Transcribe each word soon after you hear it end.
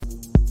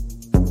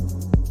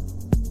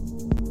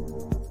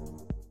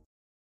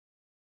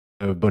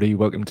Everybody,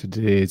 welcome to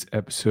today's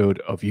episode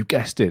of You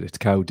Guessed It, it's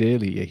Cow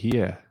Daily. You're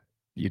here.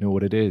 You know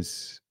what it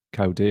is.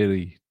 Cow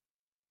Daily,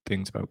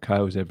 things about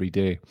cows every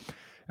day.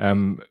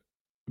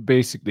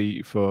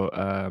 Basically, for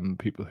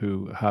people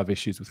who have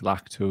issues with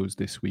lactose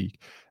this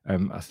week,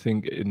 I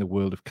think in the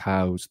world of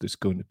cows, there's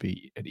going to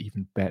be an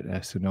even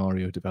better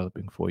scenario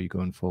developing for you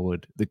going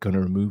forward. They're going to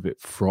remove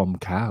it from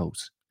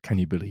cows. Can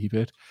you believe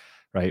it?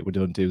 Right, we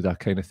don't do that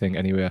kind of thing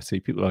anyway. I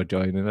see people are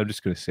joining. I'm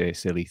just going to say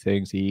silly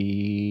things.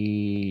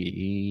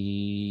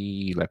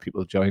 Let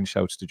people join.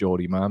 Shouts to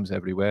Geordie Mams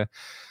everywhere.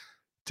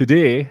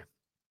 Today,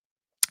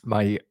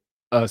 my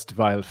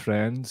erstwhile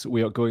friends,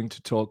 we are going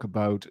to talk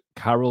about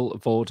Carol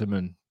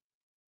Vorderman.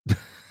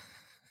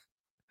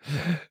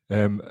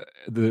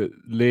 The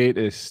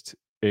latest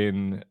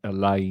in a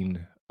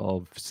line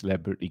of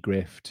celebrity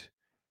grift,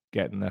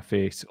 getting their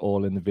face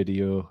all in the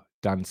video,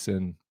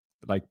 dancing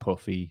like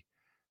Puffy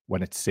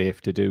when it's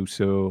safe to do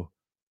so,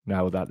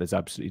 now that there's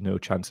absolutely no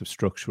chance of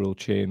structural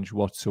change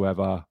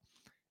whatsoever,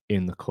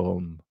 in the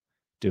comb,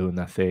 doing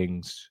their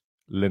things,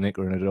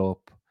 linicking it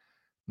up,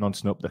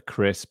 nonstop up the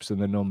crisps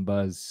and the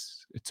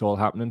numbers. It's all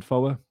happening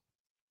for her.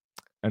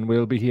 And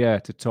we'll be here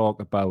to talk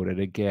about it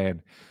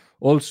again.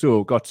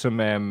 Also, got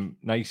some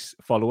nice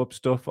follow-up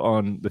stuff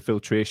on the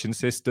filtration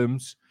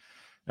systems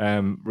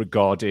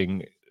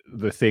regarding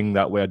the thing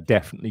that we're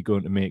definitely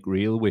going to make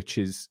real, which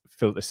is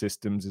filter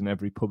systems in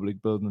every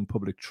public building and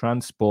public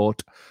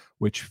transport,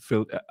 which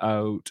filter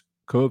out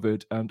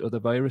COVID and other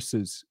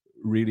viruses.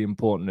 Really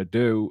important to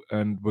do.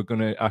 And we're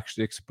going to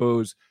actually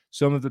expose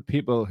some of the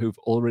people who've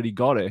already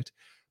got it.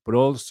 But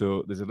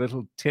also, there's a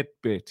little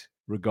tidbit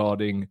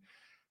regarding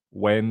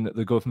when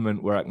the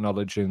government were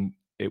acknowledging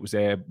it was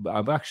air.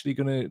 I'm actually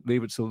going to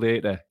leave it till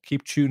later.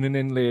 Keep tuning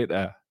in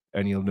later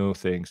and you'll know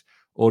things.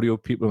 Audio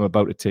people, I'm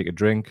about to take a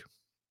drink.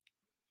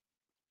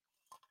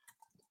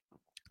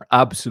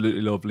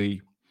 Absolutely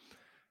lovely.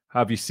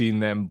 Have you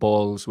seen them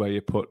balls where you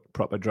put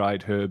proper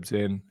dried herbs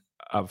in?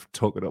 I've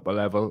took it up a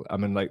level.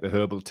 I'm in like the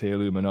herbal tea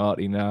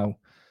Illuminati now.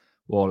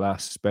 Well, I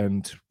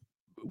spent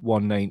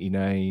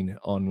 $1.99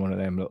 on one of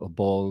them little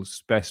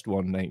balls. Best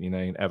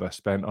 $1.99 ever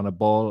spent on a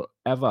ball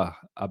ever,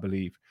 I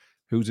believe.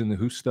 Who's in the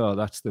Who Star?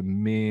 That's the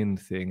main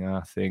thing,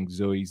 I think.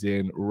 Zoe's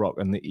in,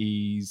 rocking the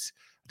ease.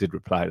 I did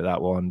reply to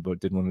that one,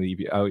 but didn't want to leave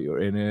you out. You're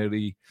in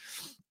early.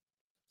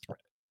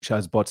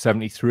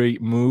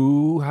 Shazbot73,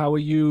 Moo, how are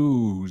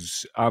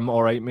yous? I'm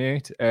all right,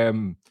 mate. I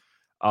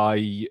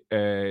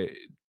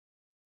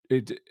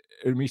would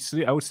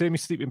say my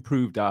sleep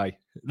improved. I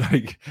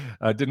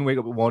didn't wake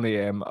up at 1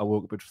 a.m. I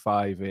woke up at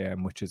 5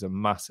 a.m., which is a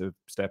massive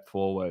step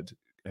forward.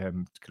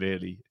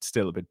 Clearly, it's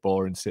still a bit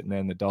boring sitting there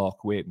in the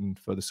dark waiting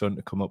for the sun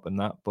to come up and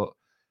that, but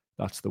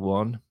that's the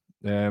one.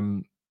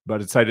 But I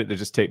decided to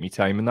just take me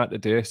time in that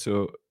today.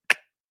 So,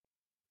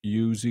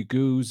 Oozy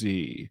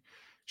goozy.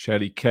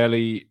 Shelly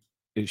Kelly,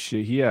 is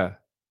she here?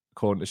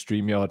 According to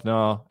StreamYard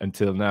now.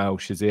 Until now,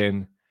 she's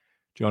in.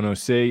 John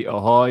O.C.,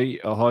 ahoy,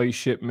 ahoy,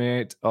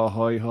 shipmate,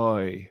 ahoy,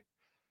 hoy.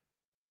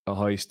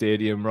 Ahoy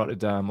Stadium,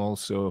 Rotterdam,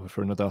 also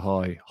for another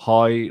hoy.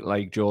 Hoy,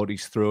 like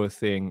Geordie's throw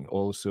thing,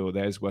 also.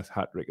 There's with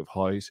hat trick of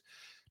hoys.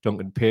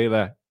 Duncan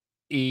Paler,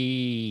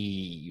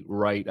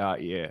 right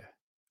at you.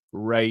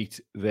 Right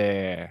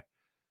there.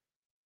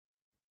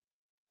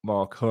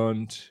 Mark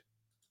Hunt,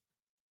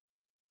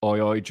 oi,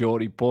 oi,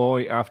 Geordie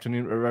boy.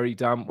 Afternoon to very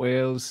damp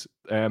Wales.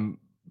 I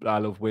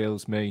love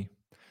Wales, me.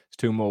 There's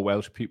two more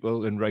Welsh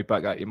people, and right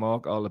back at you,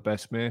 Mark. All the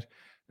best, mate.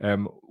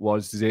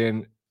 Was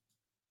Zane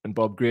and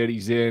Bob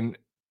Grady's in.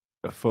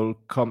 A full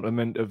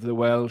complement of the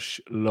Welsh.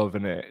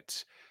 Loving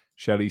it.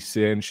 Shelley's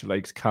saying she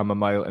likes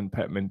chamomile and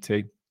peppermint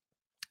tea.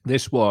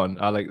 This one,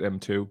 I like them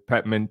too.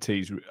 Peppermint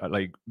tea's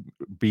like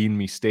been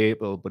me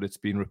staple, but it's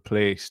been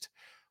replaced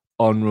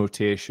on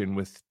rotation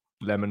with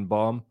lemon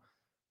balm.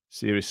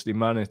 Seriously,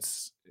 man,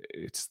 it's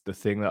the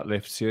thing that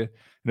lifts you.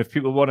 And if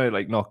people want to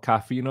like knock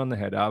caffeine on the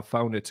head, I've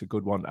found it's a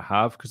good one to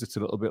have because it's a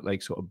little bit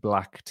like sort of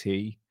black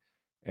tea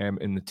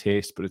in the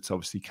taste, but it's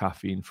obviously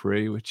caffeine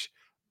free, which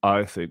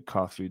I think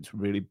caffeine's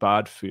really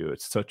bad for you.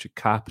 It's such a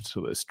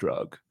capitalist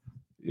drug.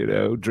 You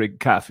know, drink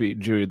caffeine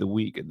during the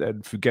week and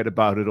then forget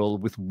about it all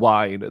with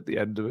wine at the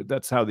end of it.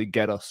 That's how they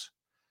get us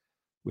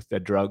with their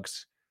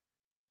drugs.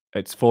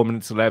 It's 4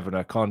 minutes 11.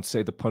 I can't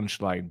say the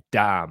punchline.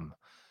 Damn.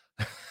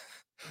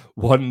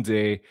 One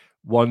day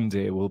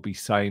we'll be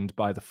signed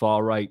by the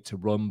far right to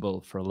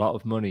Rumble for a lot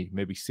of money,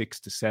 maybe 6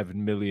 to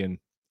 7 million,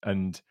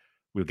 and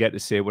we'll get to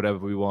say whatever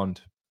we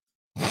want.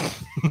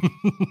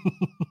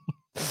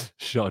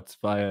 Shots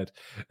fired.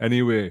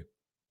 Anyway,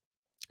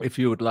 if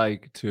you would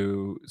like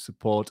to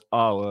support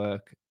our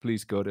work,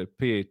 please go to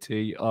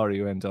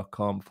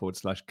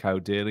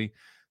patreon.com/cowdaily.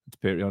 It's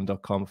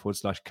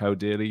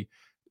patreon.com/cowdaily.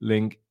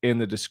 Link in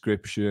the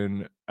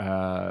description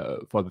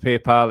for the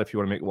PayPal if you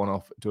want to make a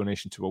one-off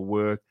donation to a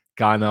work.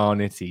 Gone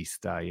on, it's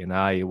Easter, you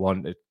know, you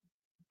want to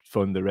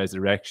fund the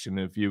resurrection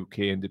of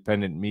UK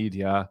independent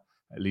media,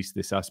 at least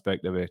this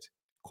aspect of it.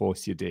 Of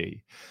course you do.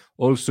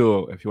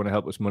 Also, if you want to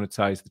help us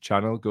monetize the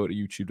channel, go to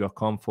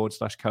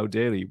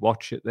youtube.com/cowdaily.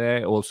 Watch it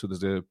there. Also,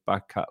 there's a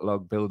back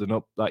catalogue building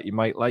up that you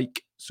might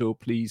like. So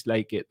please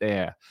like it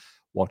there.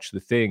 Watch the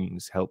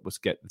things. Help us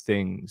get the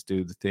things.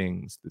 Do the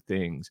things. The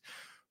things.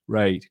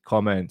 Right.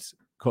 Comments.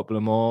 Couple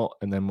of more,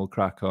 and then we'll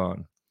crack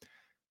on.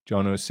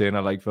 John was saying I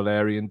like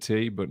Valerian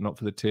tea, but not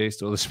for the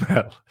taste or the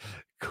smell.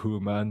 Cool,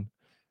 man.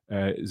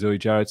 Zoe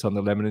Jarrett's on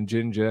the lemon and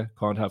ginger.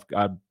 Can't have.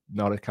 I'm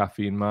not a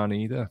caffeine man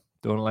either.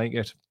 Don't like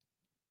it.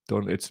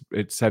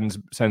 It sends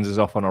us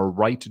off on a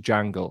right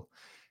jangle.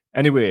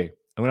 Anyway,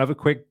 I'm gonna have a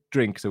quick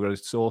drink because I've got a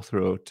sore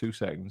throat. 2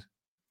 seconds.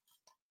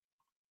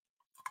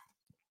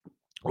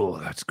 Oh,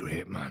 that's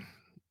great, man.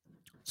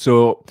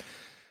 So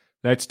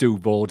let's do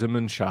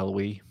Vorderman, shall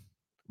we?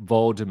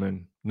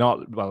 Vorderman.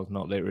 Not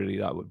literally.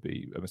 That would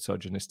be a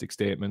misogynistic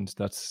statement.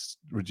 That's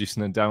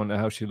reducing it down to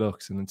how she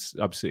looks, and it's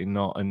absolutely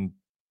not. And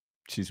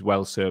she's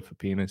well served for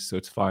penis, so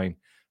it's fine.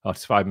 Oh,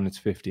 it's 5 minutes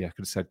 50. I could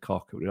have said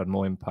cock. It would have had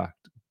more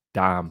impact.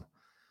 Damn.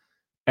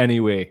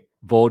 Anyway,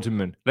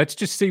 Vorderman. Let's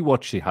just see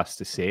what she has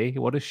to say.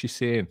 What is she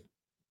saying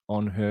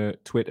on her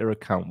Twitter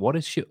account? What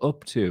is she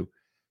up to?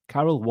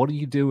 Carol, what are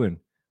you doing?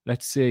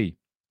 Let's see.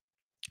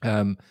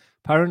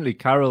 Apparently,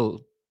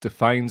 Carol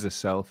defines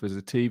herself as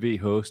a TV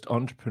host,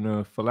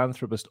 entrepreneur,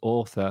 philanthropist,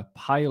 author,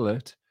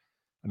 pilot.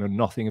 I know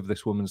nothing of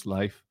this woman's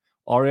life.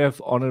 RAF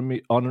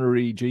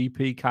honorary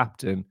GP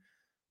captain.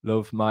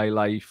 Love my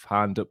life,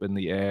 hand up in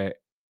the air.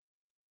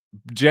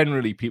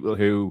 Generally, people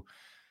who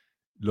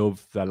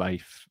love their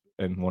life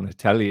and want to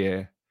tell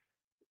you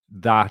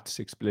that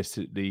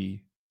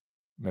explicitly,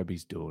 maybe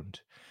don't.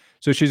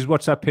 So she's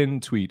what's that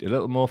pinned tweet? A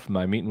little more from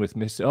my meeting with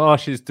Miss. Oh,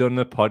 she's done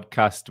a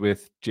podcast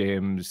with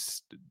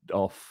James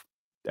off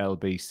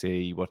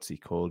LBC. What's he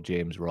called?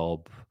 James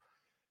Robb.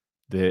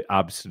 The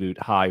absolute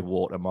high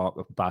watermark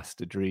of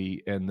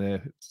bastardry in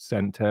the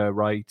centre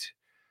right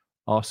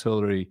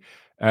arseholery.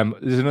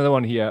 There's another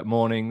one here.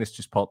 Morning. This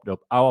just popped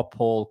up. Our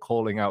Paul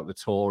calling out the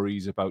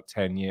Tories about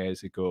 10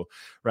 years ago.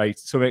 Right.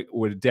 Something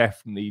we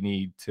definitely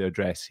need to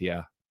address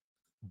here.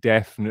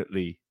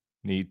 Definitely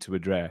need to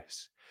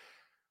address.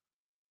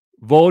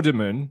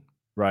 Vorderman,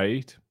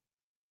 right?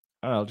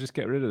 And I'll just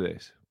get rid of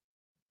this.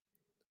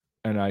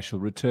 And I shall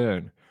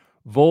return.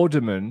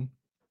 Vorderman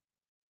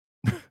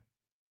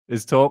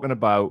is talking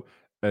about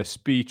a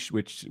speech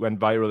which went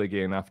viral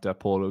again after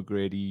Paul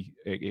O'Grady,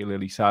 aka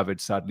Lily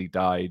Savage, sadly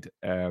died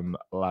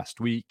last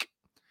week.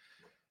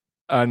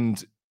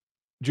 And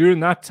during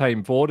that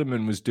time,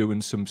 Vorderman was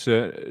doing some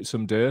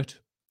dirt,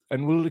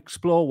 and we'll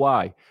explore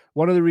why.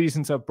 One of the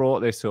reasons I've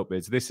brought this up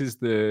is this is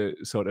the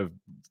sort of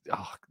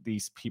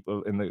these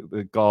people in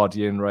the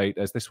Guardian, right?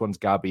 As this one's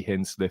Gabby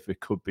Hinsliff, it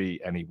could be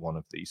any one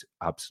of these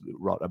absolute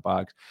rotter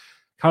bags.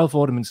 Carol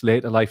Vorderman's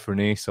later life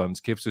renaissance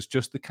gives us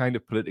just the kind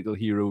of political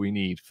hero we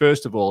need.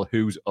 First of all,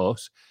 who's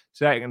us?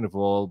 Second of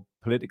all,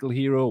 political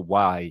hero,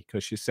 why?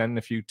 Because she's sending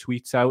a few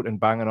tweets out and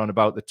banging on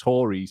about the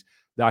Tories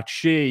that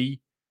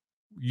she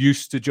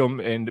used to jump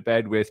into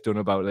bed with, done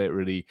about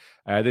literally.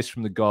 This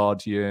from The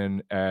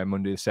Guardian,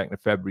 Monday the 2nd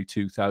of February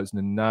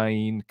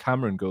 2009.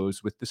 Cameron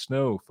goes with the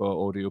snow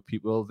for audio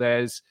people.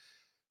 There's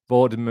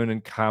Vorderman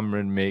and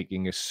Cameron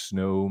making a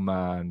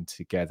snowman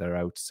together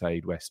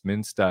outside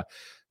Westminster.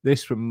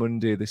 This from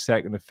Monday the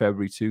 2nd of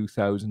February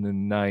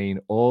 2009.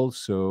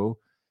 Also,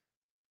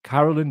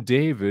 Carol and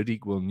David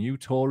equal new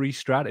Tory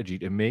strategy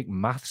to make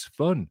maths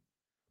fun.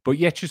 But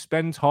yet she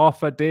spends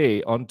half a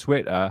day on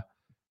Twitter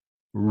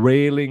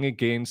railing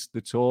against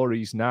the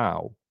Tories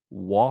now.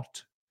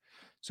 What?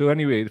 So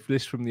anyway,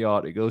 this from the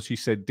article. She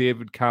said,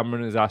 David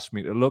Cameron has asked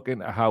me to look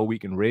into how we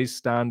can raise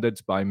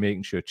standards by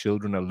making sure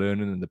children are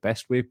learning in the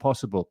best way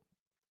possible.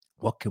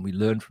 What can we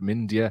learn from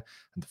India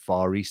and the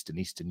Far East and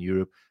Eastern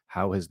Europe?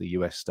 How has the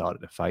US started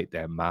to fight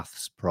their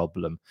math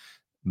problem,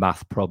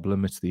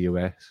 it's the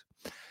US.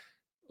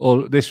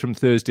 All this from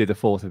Thursday, the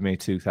 4th of May,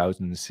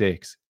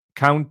 2006.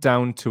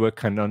 Countdown to a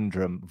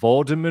conundrum.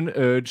 Vorderman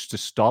urged to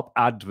stop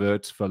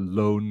adverts for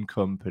loan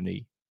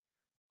company.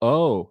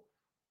 Oh,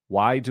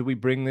 why do we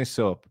bring this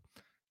up?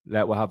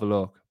 We'll have a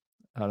look.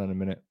 Hold on a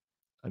minute.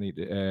 I need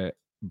to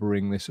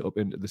bring this up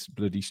into this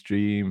bloody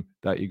stream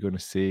that you're going to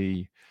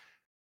see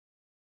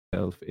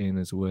in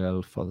as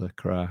well for the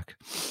crack.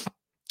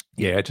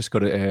 Yeah, I just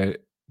got a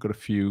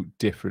few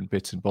different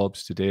bits and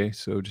bobs today,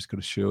 so just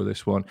going to show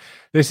this one.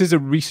 This is a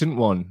recent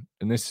one,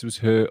 and this was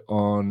her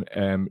on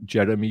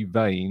Jeremy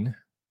Vine,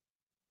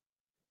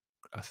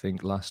 I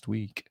think last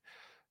week.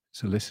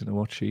 So listen to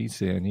what she's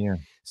saying here.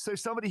 So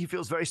somebody who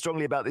feels very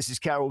strongly about this is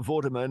Carol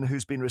Vorderman,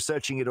 who's been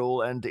researching it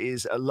all and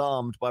is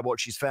alarmed by what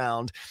she's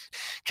found.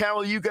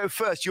 Carol, you go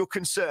first. You're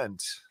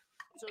concerned.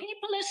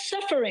 People are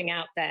suffering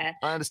out there.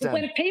 I understand.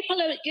 When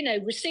people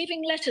are,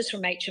 receiving letters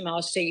from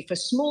HMRC for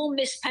small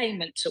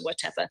mispayments or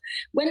whatever,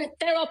 when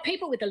there are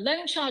people with a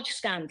loan charge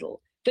scandal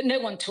that no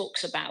one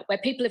talks about, where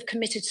people have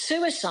committed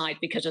suicide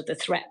because of the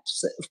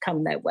threats that have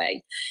come their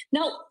way.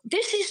 Now,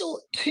 this is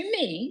all,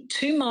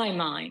 to my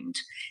mind,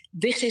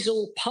 this is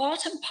all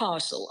part and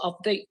parcel of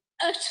the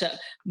utter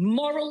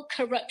moral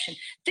corruption.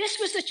 This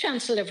was the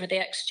Chancellor of the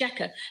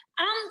Exchequer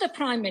and the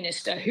Prime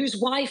Minister, whose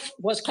wife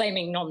was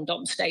claiming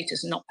non-dom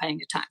status and not paying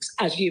a tax,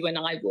 as you and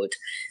I would.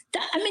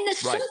 There's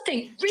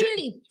something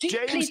really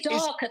deeply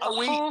dark at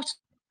the heart.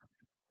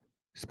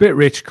 It's a bit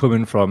rich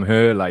coming from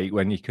her, like,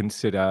 when you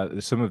consider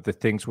some of the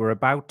things we're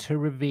about to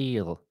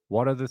reveal.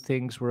 What are the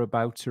things we're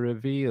about to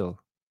reveal?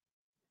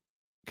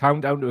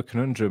 Countdown to a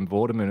conundrum.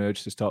 Vorderman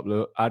urged to stop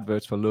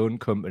adverts for loan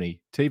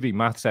company. TV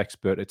maths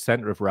expert at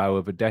centre of row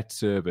over debt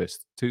service.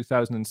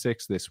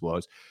 2006 this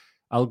was.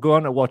 I'll go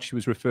on to what she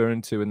was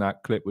referring to in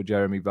that clip with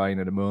Jeremy Vine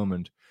in a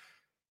moment.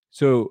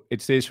 So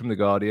it says from The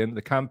Guardian,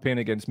 the campaign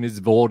against Ms.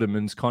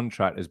 Vorderman's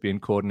contract is being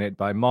coordinated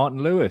by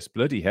Martin Lewis.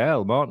 Bloody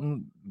hell,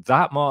 Martin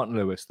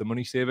Lewis, the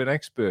money-saving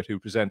expert who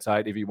presents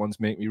ITV1's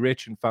Make Me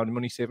Rich and founded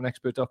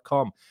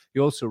moneysavingexpert.com. He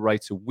also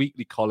writes a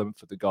weekly column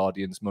for The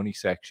Guardian's money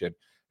section.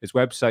 His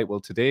website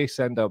will today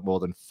send out more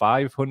than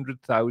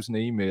 500,000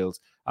 emails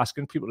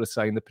asking people to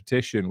sign the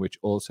petition, which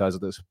also has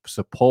the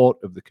support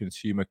of the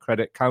Consumer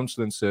Credit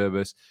Counselling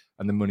Service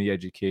and the Money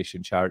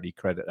Education Charity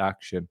Credit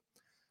Action.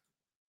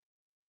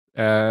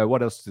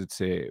 What else did it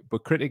say?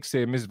 But critics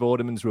say Ms.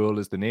 Vorderman's role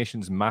as the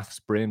nation's maths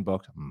brain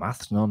box,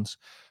 maths nonce,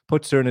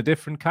 puts her in a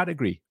different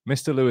category.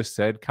 Mr. Lewis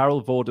said,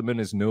 Carol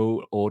Vorderman is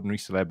no ordinary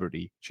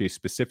celebrity. She is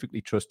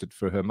specifically trusted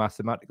for her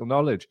mathematical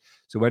knowledge.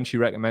 So when she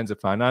recommends a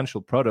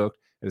financial product,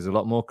 it has a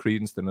lot more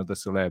credence than other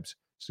celebs.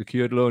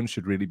 Secured loans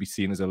should really be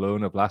seen as a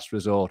loan of last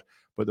resort,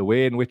 but the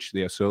way in which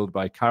they are sold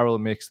by Carol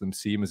makes them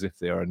seem as if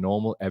they are a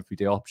normal,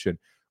 everyday option.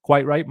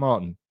 Quite right,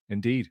 Martin.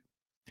 Indeed.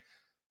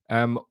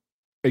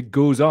 It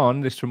goes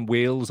on, this from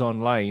Wales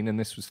Online, and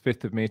this was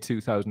 5th of May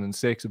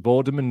 2006.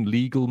 Vorderman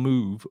legal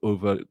move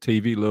over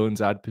TV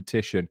loans ad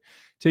petition.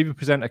 TV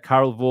presenter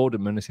Carol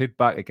Vorderman has hit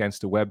back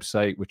against a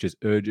website which is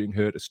urging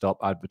her to stop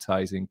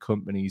advertising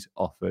companies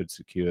offered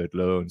secured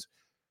loans.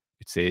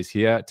 It says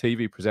here,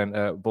 TV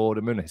presenter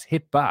Vorderman has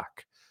hit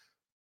back.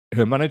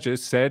 Her manager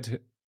said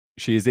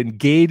she has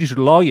engaged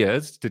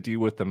lawyers to deal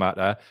with the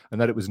matter and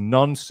that it was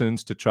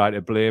nonsense to try to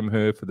blame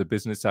her for the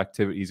business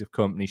activities of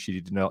companies she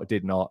did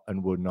not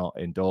and would not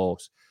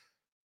endorse.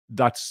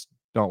 That's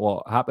not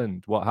what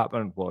happened. What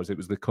happened was it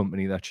was the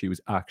company that she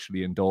was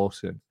actually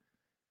endorsing.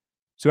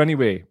 So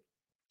anyway,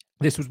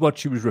 this was what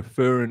she was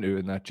referring to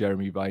in that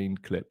Jeremy Vine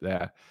clip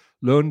there.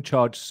 Loan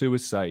charge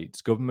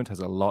suicides. Government has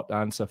a lot to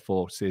answer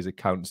for, says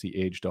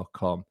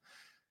accountancyage.com.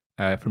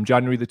 From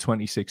January the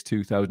 26th,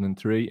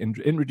 2003,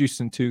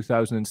 introduced in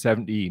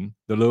 2017,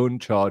 the loan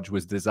charge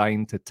was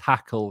designed to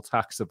tackle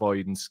tax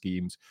avoidance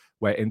schemes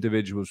where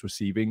individuals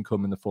receive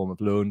income in the form of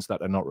loans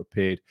that are not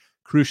repaid.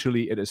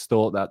 Crucially, it is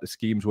thought that the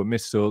schemes were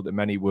missold to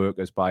many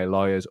workers by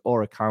lawyers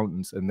or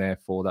accountants, and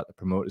therefore that the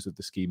promoters of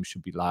the schemes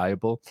should be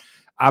liable.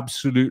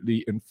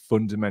 Absolutely and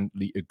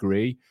fundamentally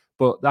agree.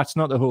 But that's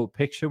not the whole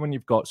picture when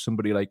you've got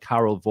somebody like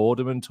Carol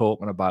Vorderman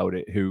talking about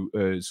it, who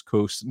is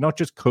not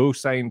just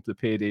co-signed the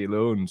payday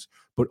loans,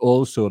 but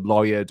also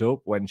lawyered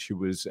up when she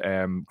was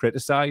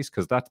criticised,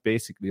 because that's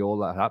basically all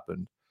that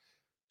happened.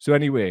 So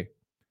anyway,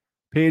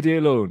 payday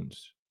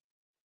loans,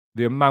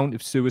 the amount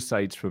of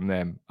suicides from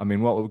them. I mean,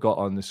 what we've got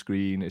on the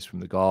screen is from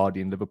The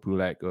Guardian, Liverpool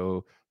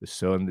Echo, The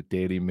Sun, The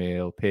Daily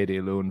Mail.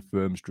 Payday loan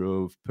firms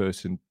drove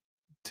person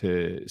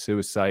to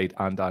suicide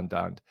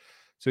and.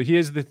 So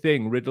here's the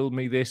thing, riddle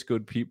me this,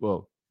 good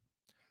people.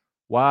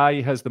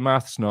 Why has the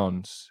maths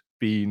nonce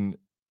been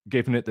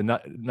giving it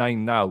the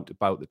nine out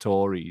about the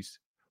Tories?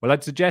 Well,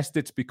 I'd suggest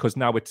it's because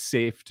now it's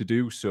safe to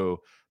do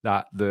so,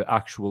 that the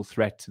actual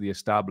threat to the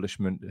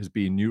establishment has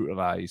been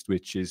neutralised,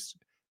 which is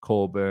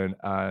Corbyn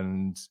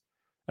and,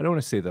 I don't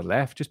want to say the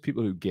left, just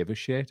people who give a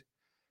shit.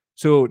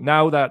 So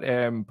now that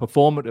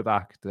performative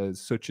actors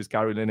such as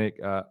Gary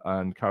Lineker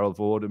and Carol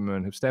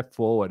Vorderman have stepped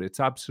forward, it's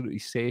absolutely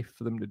safe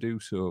for them to do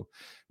so.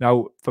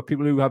 Now, for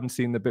people who haven't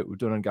seen the bit we've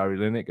done on Gary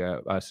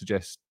Lineker, I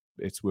suggest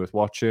it's worth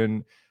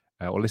watching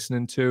or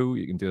listening to.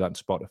 You can do that on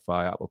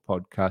Spotify, Apple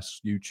Podcasts,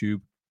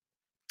 YouTube.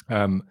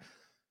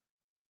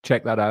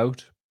 Check that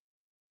out.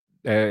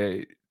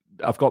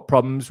 I've got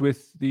problems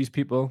with these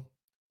people.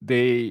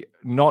 They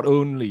not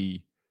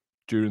only,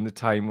 during the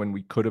time when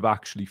we could have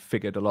actually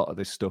figured a lot of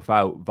this stuff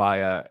out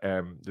via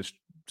the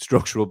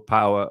structural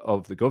power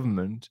of the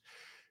government,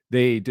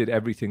 they did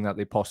everything that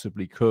they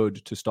possibly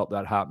could to stop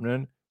that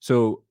happening.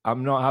 So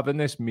I'm not having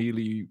this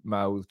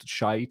mealy-mouthed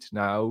shite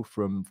now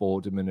from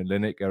Vorderman and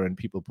Lineker and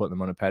people putting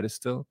them on a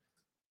pedestal.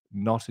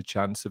 Not a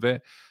chance of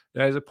it.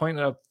 There's a point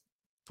that I've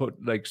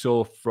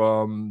saw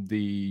from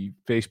the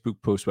Facebook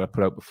post where I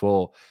put out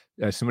before,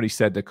 somebody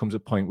said there comes a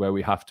point where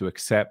we have to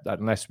accept that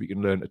unless we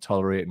can learn to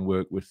tolerate and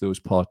work with those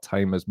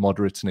part-timers,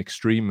 moderates and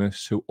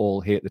extremists who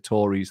all hate the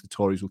Tories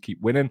will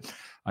keep winning.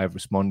 I have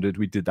responded,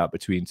 we did that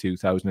between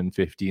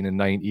 2015 and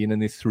 19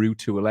 and they threw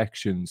 2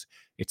 elections.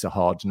 It's a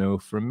hard no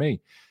from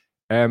me.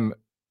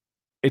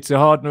 It's a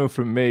hard no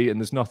from me, and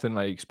there's nothing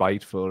like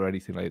spiteful or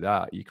anything like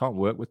that. You can't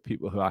work with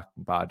people who act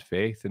in bad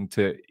faith, and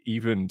to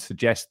even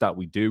suggest that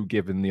we do,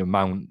 given the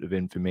amount of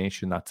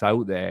information that's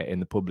out there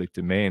in the public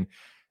domain,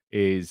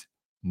 is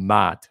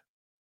mad.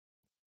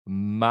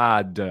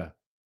 Mad.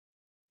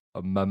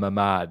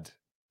 Mad.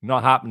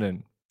 Not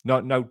happening.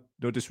 No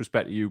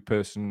disrespect to you,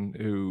 person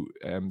who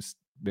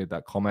made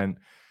that comment.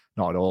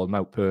 Not at all.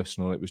 Not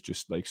personal. It was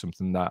just like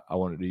something that I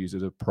wanted to use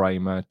as a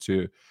primer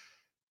to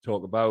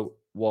talk about.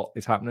 what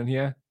is happening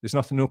here.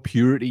 There's no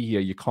purity here.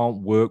 You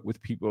can't work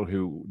with people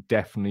who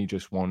definitely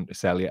just want to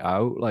sell you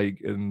out,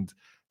 like, and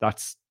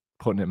that's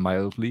putting it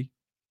mildly.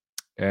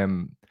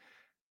 So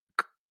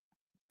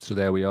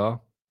there we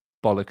are.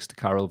 Bollocks to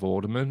Carol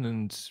Vorderman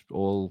and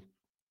all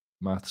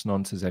maths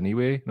nonsense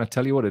anyway. And I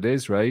tell you what it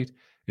is, right?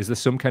 Is there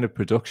some kind of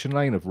production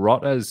line of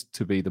rotters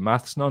to be the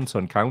maths nonce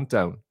on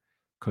Countdown?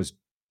 Because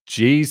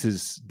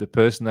Jesus, the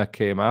person that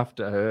came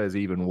after her is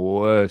even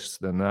worse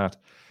than that.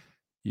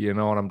 You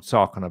know what I'm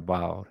talking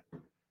about.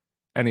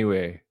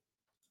 Anyway,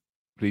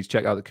 please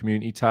check out the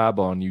community tab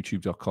on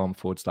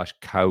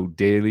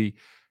youtube.com/cowdaily.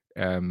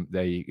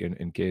 There you can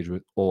engage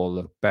with all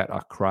the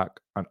better crack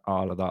and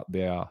all of that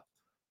there.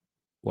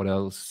 What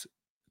else?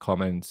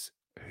 Comments.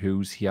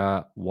 Who's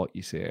here? What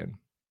you saying?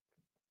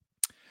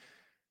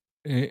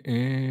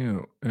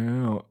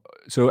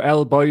 So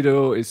El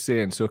Boido is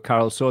saying, so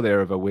Carol saw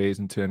there of her ways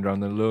and turned around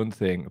the loan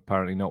thing.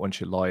 Apparently not when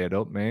she lawyered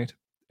up, mate.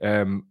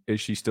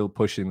 Is she still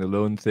pushing the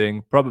loan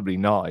thing? Probably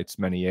not. It's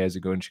many years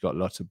ago and she got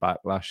lots of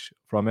backlash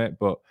from it.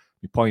 But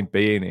my point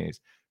being is,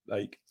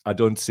 like, I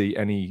don't see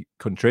any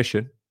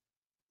contrition.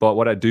 But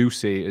what I do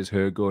see is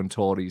her going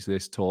Tories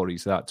this,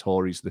 Tories that,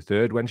 Tories the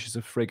third when she's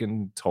a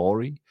friggin'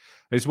 Tory.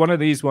 It's one of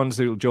these ones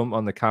that'll jump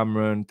on the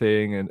Cameron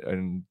thing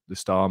and the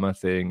Starmer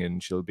thing,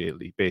 and she'll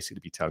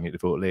basically be telling you to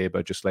vote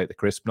Labour, just like the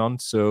crisp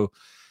nonce. So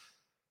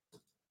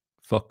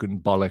fucking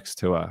bollocks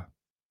to her.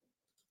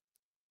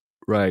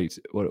 Right.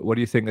 What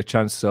do you think the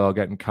chances are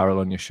getting Carol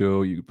on your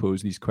show? You could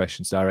pose these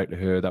questions direct to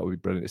her. That would be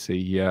brilliant to see.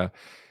 Yeah.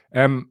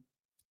 At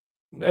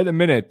the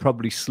minute,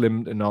 probably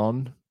slim to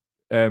none.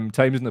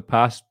 Times in the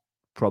past,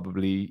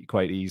 probably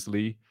quite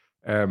easily.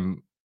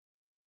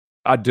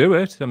 I'd do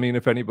it. I mean,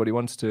 if anybody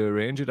wants to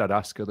arrange it, I'd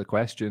ask her the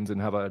questions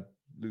and have her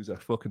lose her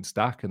fucking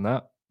stack, and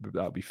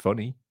that'd be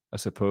funny, I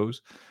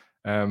suppose.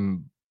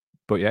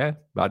 But yeah,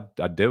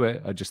 I'd do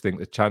it. I just think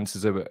the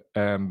chances of it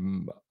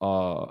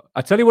are.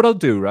 I tell you what I'll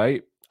do.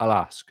 Right, I'll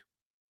ask.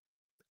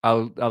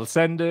 I'll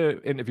send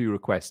an interview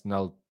request and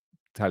I'll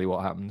tell you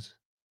what happens.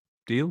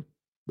 Deal?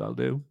 That'll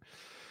do.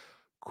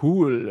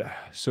 Cool.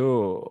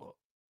 So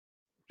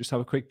just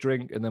have a quick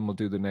drink and then we'll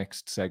do the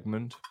next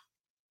segment.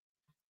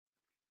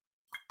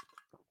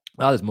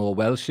 There's more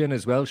Welsh in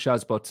as well.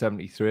 Shazbot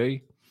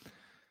 73.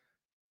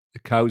 The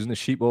cows and the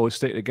sheep always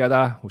stick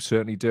together. We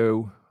certainly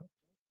do.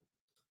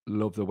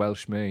 Love the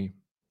Welsh me.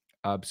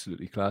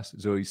 Absolutely class.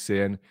 Zoe's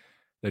saying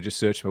they're just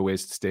searching for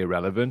ways to stay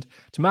relevant.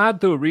 It's mad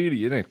though,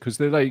 really, isn't it? Because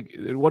they're like,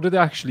 what do they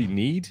actually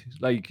need?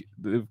 Like,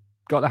 they've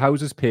got the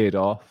houses paid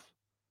off.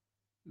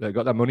 They've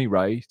got their money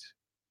right.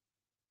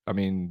 I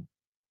mean,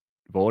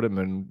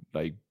 Vorderman,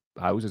 like,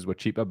 houses were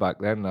cheaper back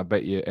then. I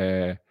bet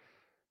you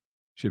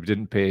she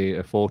didn't pay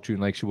a fortune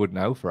like she would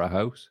now for a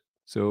house.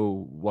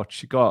 So what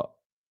she got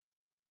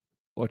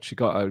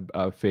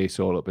her face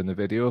all up in the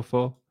video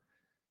for?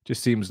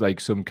 Just seems like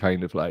some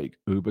kind of like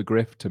Uber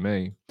grift to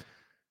me.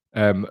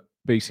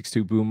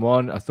 B62 Boom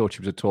One, I thought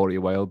she was a Tory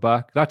a while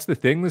back. That's the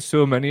thing. There's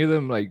so many of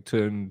them like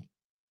turn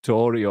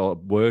Tory or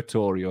were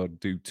Tory or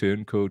do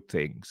turncoat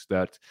things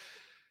that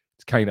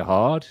it's kind of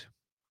hard.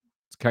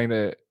 It's kind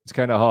of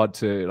hard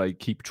to like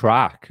keep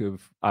track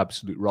of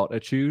absolute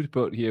rottitude,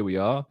 but here we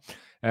are.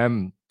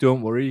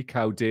 Don't worry,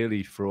 Cow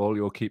Daily, for all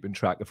your keeping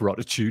track of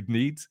rottitude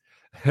needs.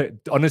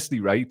 Honestly,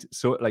 right?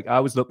 So, like,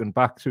 I was looking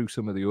back through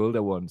some of the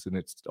older ones, and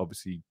it's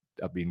obviously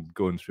I've been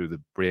going through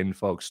the brain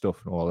fog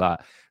stuff and all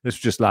that. This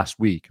was just last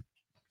week,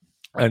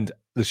 and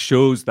the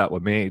shows that were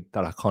made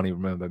that I can't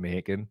even remember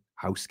making.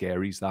 How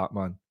scary is that,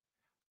 man?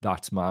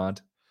 That's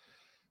mad.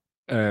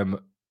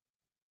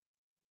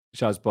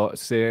 Shazbot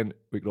saying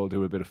we could all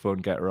do a bit of fun,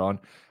 get her on.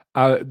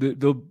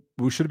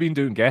 We should have been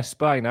doing guests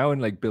by now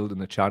and like building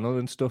the channel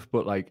and stuff,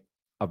 but like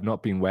I've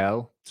not been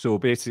well, so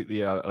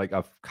basically, like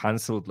I've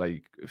cancelled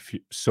like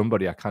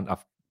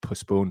I've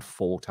postponed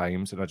 4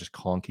 times, and I just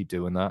can't keep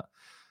doing that.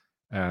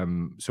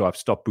 So I've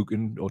stopped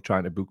booking or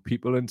trying to book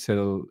people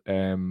until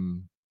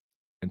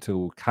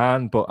we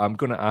can. But I'm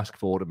gonna ask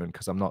Vorderman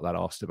because I'm not that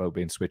arsed about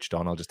being switched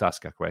on. I'll just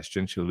ask her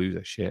question. She'll lose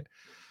her shit.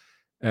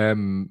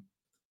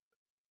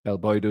 El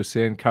Boido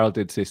saying, Carol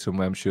did say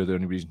somewhere, I'm sure the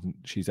only reason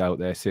she's out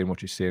there saying what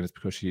she's saying is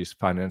because she is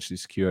financially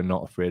secure and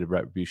not afraid of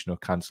retribution or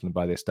cancelling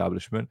by the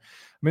establishment.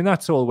 I mean,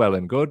 that's all well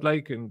and good,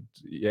 like, and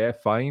yeah,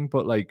 fine,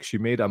 but like she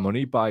made her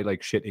money by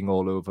like shitting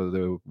all over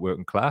the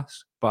working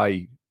class,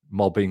 by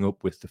mobbing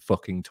up with the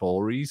fucking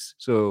Tories.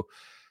 So,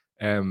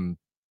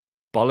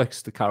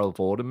 bollocks to Carol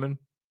Vorderman.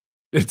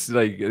 It's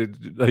like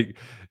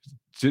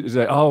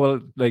oh well,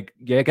 like,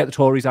 yeah, get the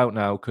Tories out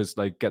now, because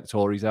like get the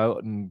Tories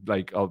out, and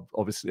like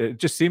obviously it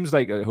just seems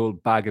like a whole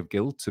bag of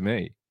guilt to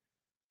me.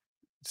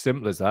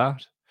 Simple as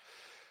that.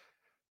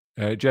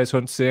 Jez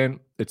Hunt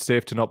saying it's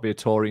safe to not be a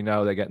Tory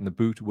now. They're getting the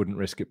boot. Wouldn't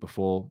risk it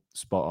before.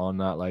 Spot on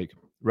that. Like,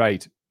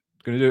 right.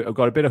 I've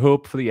got a bit of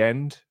hope for the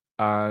end,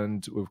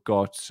 and we've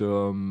got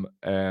some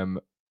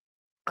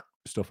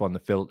stuff on the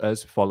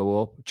filters.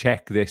 Follow up.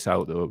 Check this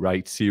out though.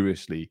 Right,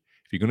 seriously.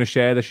 If you're going to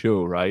share the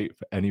show, right,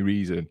 for any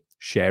reason,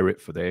 share it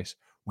for this.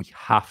 We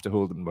have to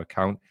hold them to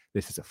account.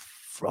 This is a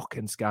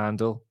fucking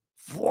scandal.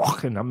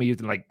 fucking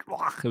amazing. Like,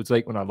 it was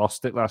like when I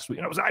lost it last week.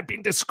 And I was, I've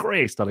been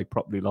disgraced. I like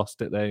properly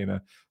lost it there, you know.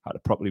 Had to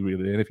properly reel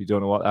it in. If you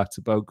don't know what that's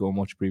about, go and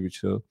watch previous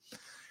show.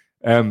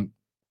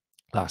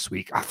 Last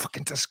week, I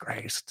fucking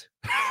disgraced.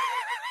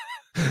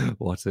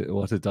 What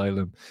a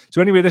dilemma.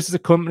 So anyway, this is a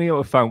company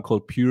I found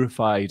called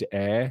Purified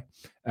Air.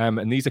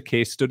 And these are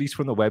case studies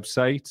from the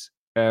website.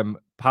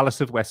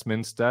 Palace of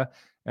Westminster.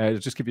 I'll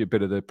just give you a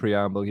bit of the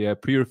preamble here.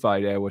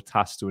 Purified Air were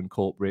tasked to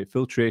incorporate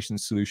filtration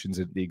solutions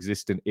into the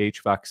existing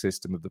HVAC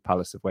system of the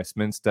Palace of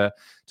Westminster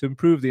to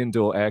improve the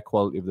indoor air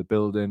quality of the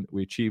building.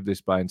 We achieved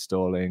this by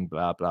installing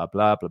blah, blah,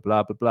 blah, blah,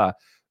 blah, blah, blah.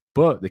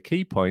 But the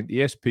key point, the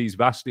ESPs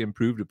vastly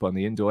improved upon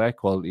the indoor air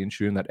quality,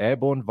 ensuring that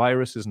airborne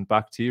viruses and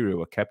bacteria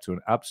were kept to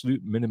an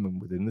absolute minimum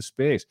within the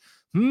space.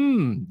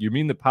 You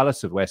mean the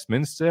Palace of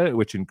Westminster,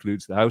 which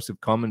includes the House of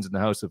Commons and the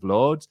House of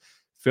Lords,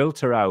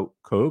 filter out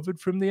COVID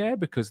from the air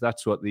because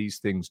that's what these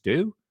things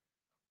do?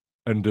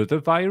 And other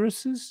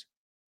viruses?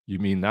 You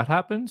mean that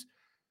happens?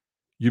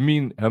 You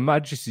mean Her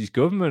Majesty's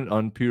government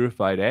on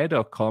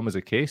purifiedair.com as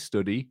a case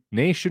study?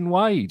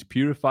 Nationwide,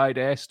 Purified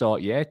Air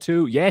start year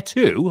 2. Year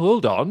 2?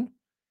 Hold on.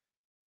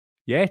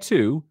 Year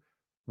 2?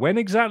 When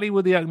exactly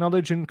were they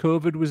acknowledging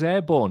COVID was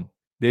airborne?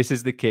 This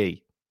is the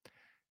key.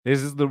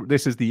 This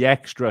is the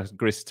extra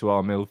grist to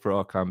our mill for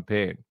our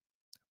campaign.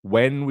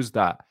 When was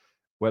that?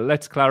 Well,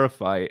 let's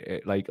clarify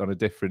it like on a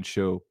different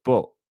show,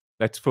 but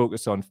let's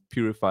focus on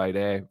Purified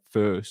Air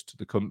first,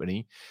 the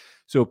company.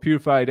 So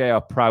Purified Air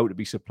are proud to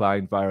be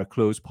supplying via a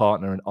close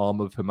partner and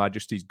arm of Her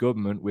Majesty's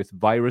government with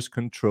virus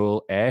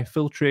control air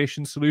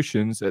filtration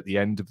solutions. At the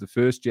end of the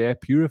first year,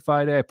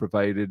 Purified Air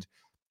provided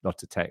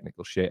lots of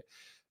technical shit.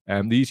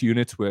 These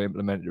units were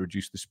implemented to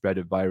reduce the spread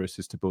of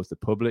viruses to both the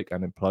public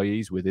and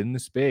employees within the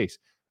space.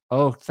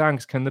 Oh,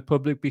 thanks. Can the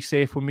public be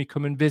safe when we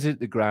come and visit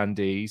the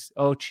grandees?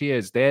 Oh,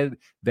 cheers. Their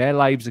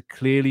lives are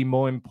clearly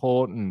more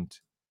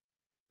important.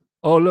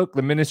 Oh, look,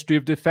 the Ministry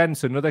of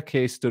Defence, another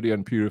case study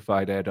on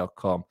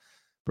purifiedair.com,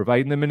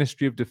 providing the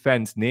Ministry of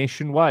Defence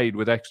nationwide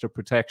with extra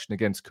protection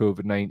against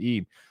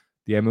COVID-19.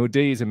 The MOD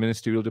is a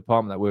ministerial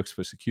department that works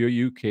for Secure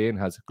UK and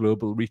has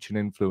global reach and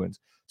influence.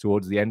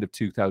 Towards the end of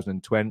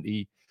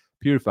 2020,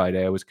 Purified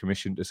Air was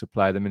commissioned to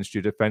supply the Ministry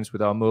of Defence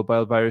with our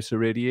mobile virus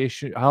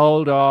irradiation.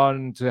 Hold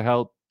on, to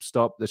help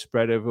stop the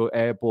spread of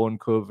airborne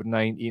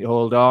COVID-19.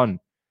 Hold on.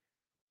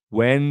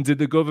 When did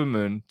the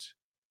government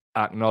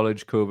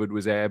acknowledge COVID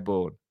was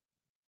airborne?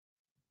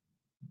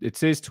 It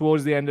says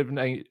towards the end of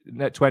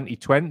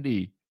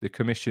 2020, they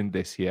commissioned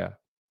this here.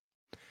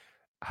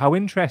 How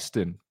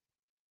interesting.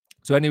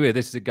 So anyway,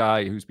 this is a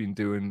guy who's been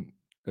doing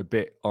a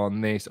bit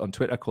on this on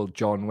Twitter called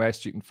John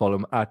West. You can follow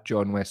him at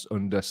John West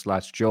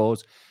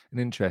 _Jaws. An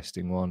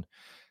interesting one.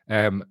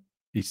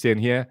 He's saying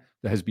here,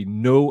 there has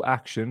been no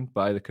action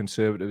by the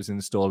Conservatives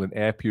installing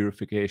air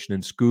purification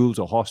in schools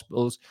or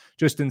hospitals,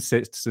 just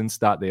insistence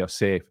that they are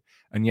safe.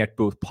 And yet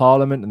both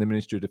Parliament and the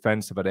Ministry of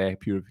Defence have had air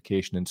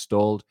purification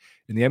installed.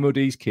 In the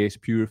MOD's case,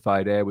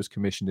 Purified Air was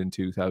commissioned in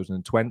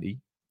 2020.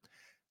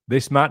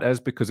 This matters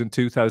because in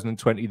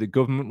 2020, the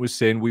government was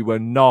saying we were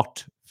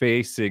not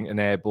facing an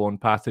airborne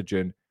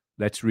pathogen.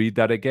 Let's read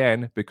that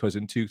again, because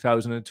in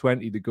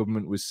 2020, the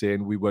government was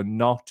saying we were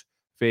not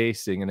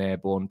facing an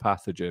airborne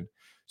pathogen.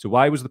 So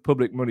why was the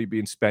public money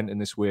being spent in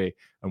this way?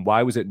 And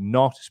why was it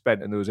not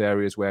spent in those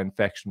areas where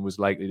infection was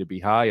likely to be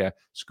higher,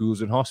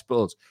 schools and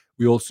hospitals?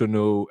 We also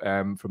know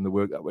from the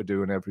work that we're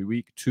doing every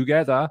week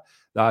together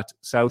that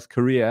South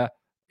Korea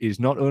is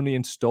not only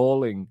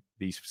installing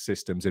these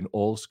systems in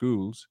all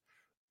schools,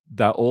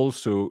 they're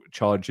also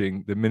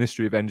charging the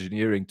Ministry of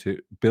Engineering to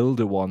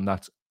build a one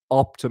that's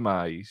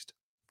optimized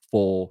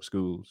for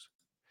schools.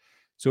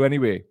 So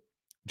anyway,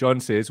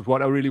 John says,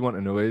 what I really want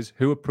to know is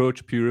who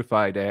approached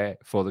Purified Air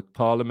for the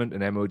Parliament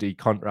and MOD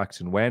contracts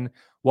and when?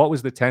 What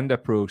was the tender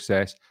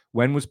process?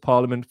 When was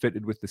Parliament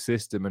fitted with the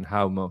system and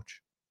how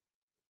much?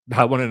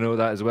 I want to know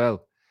that as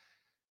well.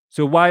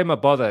 So why am I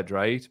bothered,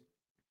 right?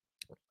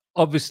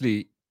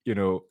 Obviously, you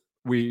know,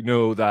 we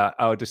know that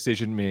our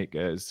decision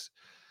makers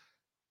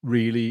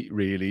really,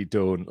 really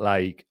don't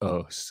like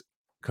us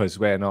because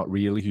we're not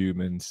real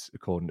humans,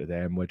 according to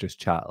them. We're just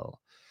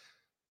chattel.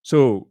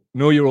 So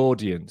know your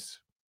audience.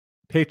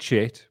 Pitch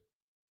it,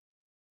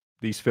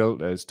 these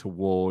filters,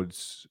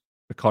 towards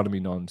economy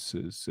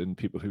nonsense and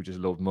people who just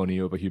love money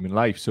over human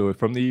life. So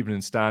from the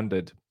Evening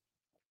Standard,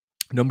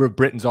 number of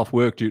Britons off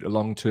work due to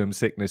long-term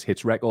sickness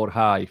hits record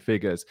high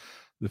figures.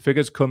 The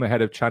figures come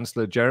ahead of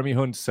Chancellor Jeremy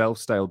Hunt's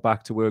self-styled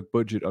back-to-work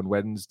budget on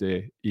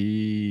Wednesday.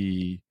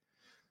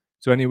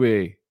 So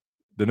anyway,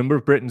 the number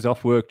of Britons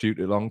off work due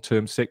to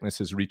long-term sickness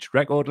has reached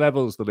record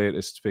levels, the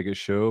latest figures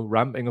show,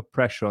 ramping up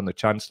pressure on the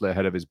Chancellor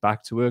ahead of his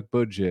back-to-work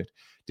budget.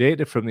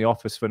 Data from the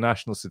Office for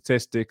National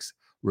Statistics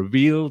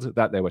revealed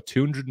that there were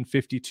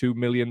 252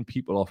 million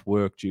people off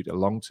work due to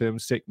long-term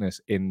sickness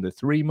in the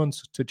 3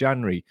 months to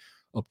January,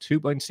 up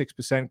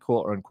 2.6%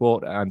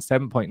 quarter-on-quarter and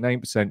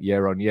 7.9%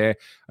 year-on-year,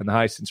 and the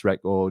highest since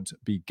records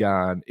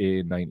began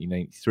in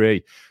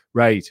 1993.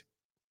 Right.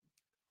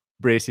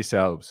 Brace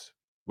yourselves.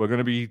 We're going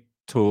to be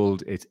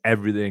told it's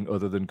everything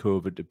other than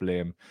COVID to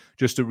blame.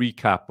 Just to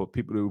recap, but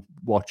people who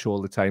watch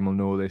all the time will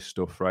know this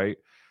stuff, right?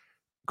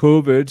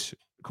 COVID,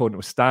 according to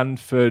a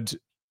Stanford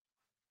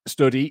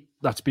study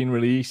that's been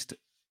released,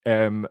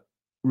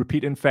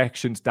 repeat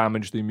infections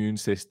damage the immune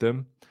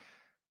system.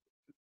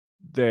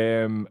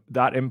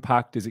 That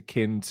impact is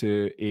akin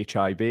to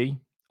HIV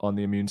on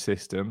the immune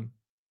system,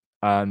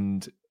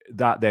 and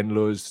that then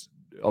lowers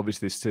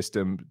obviously the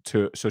system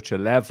to such a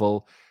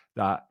level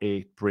that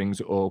it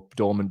brings up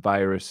dormant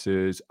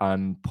viruses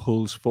and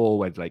pulls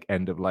forward like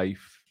end of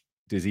life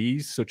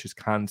disease such as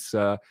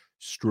cancer,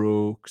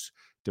 strokes,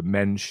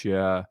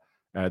 dementia.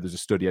 There's a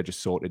study I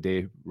just saw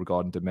today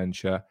regarding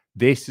dementia.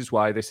 This is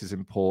why this is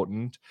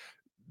important.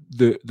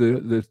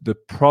 The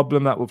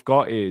problem that we've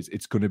got is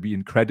it's going to be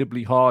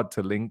incredibly hard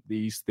to link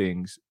these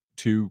things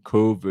to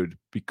COVID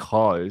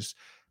because,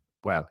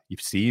 well,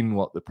 you've seen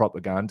what the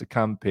propaganda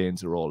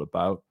campaigns are all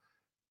about.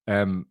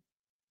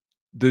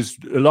 There's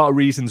a lot of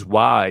reasons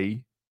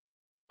why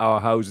our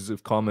Houses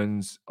of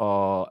Commons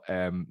are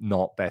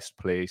not best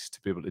placed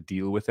to be able to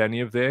deal with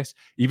any of this,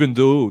 even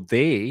though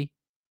they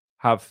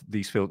have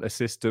these filter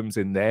systems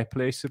in their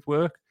place of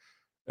work.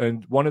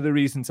 And one of the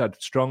reasons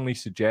I'd strongly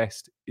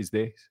suggest is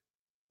this.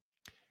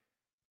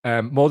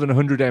 More than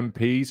 100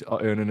 MPs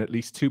are earning at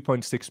least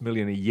 2.6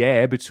 million a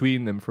year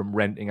between them from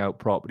renting out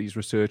properties,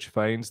 research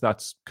finds.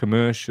 That's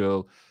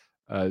commercial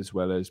as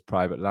well as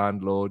private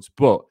landlords.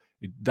 But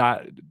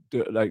that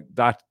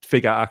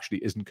figure actually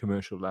isn't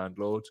commercial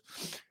landlords.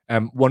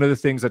 One of the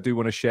things I do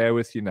want to share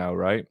with you now,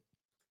 right,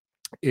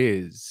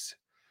 is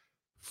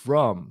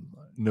from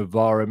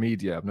Novara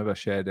Media. I've never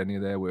shared any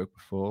of their work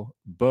before,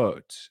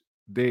 but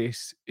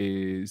this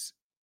is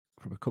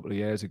from a couple of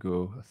years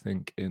ago, I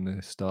think, in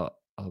the start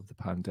of the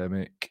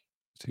pandemic,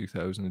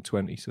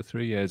 2020, so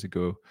 3 years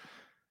ago.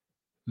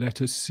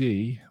 Let us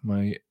see,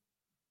 my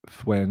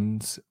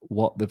friends,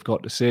 what they've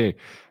got to say.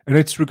 And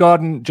it's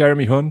regarding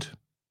Jeremy Hunt.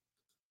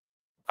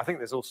 I think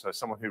there's also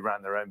someone who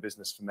ran their own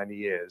business for many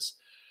years.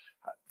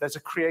 There's a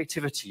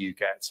creativity you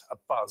get, a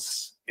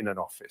buzz in an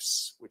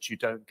office, which you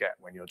don't get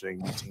when you're doing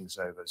meetings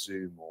over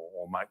Zoom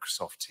or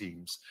Microsoft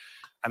Teams.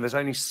 And there's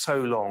only so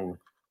long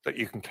that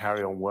you can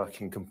carry on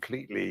working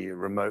completely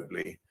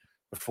remotely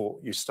before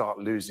you start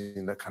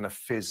losing the kind of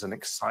fizz and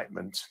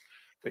excitement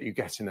that you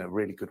get in a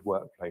really good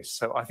workplace.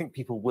 So I think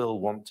people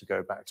will want to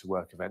go back to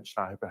work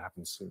eventually. I hope it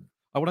happens soon.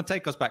 I want to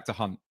take us back to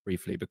Hunt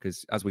briefly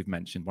because, as we've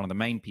mentioned, one of the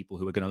main people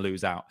who are going to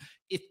lose out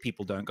if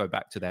people don't go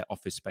back to their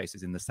office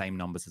spaces in the same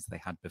numbers as they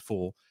had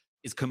before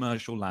is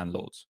commercial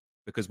landlords.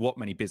 Because what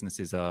many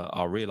businesses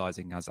are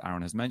realizing, as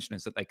Aaron has mentioned,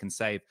 is that they can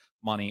save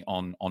money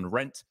on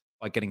rent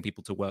by getting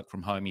people to work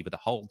from home either the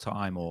whole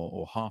time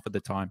or half of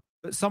the time.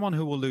 But someone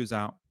who will lose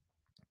out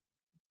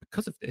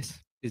because of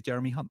this is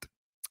Jeremy Hunt.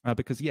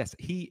 Because, yes,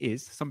 he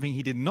is something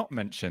he did not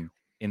mention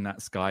in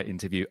that Sky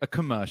interview, a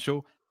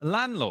commercial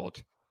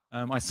landlord.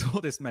 I saw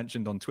this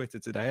mentioned on Twitter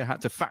today. I had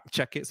to fact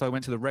check it. So I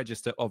went to the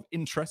Register of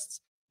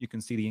Interests. You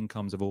can see the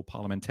incomes of all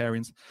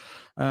parliamentarians.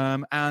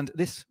 And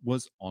this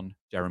was on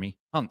Jeremy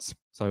Hunt's.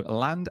 So a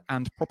land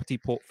and property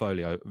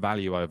portfolio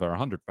value over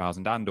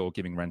 100,000 and or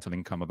giving rental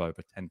income of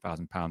over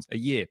 £10,000 a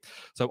year.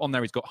 So on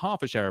there, he's got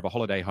half a share of a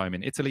holiday home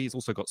in Italy. He's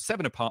also got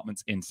 7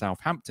 apartments in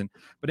Southampton.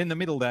 But in the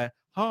middle there,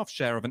 half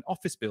share of an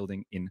office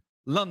building in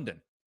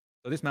London.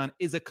 So this man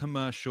is a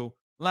commercial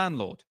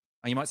landlord.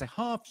 And you might say,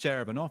 half share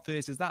of an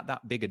office, is that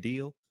big a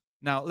deal?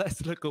 Now,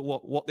 let's look at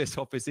what this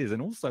office is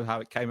and also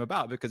how it came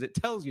about, because it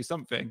tells you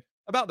something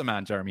about the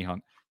man, Jeremy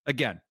Hunt.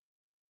 Again,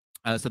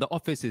 so the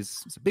office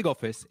it's a big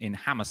office in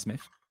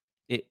Hammersmith.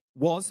 It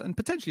was, and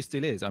potentially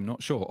still is, I'm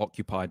not sure,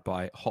 occupied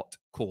by Hot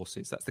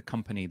Courses. That's the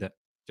company that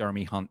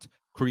Jeremy Hunt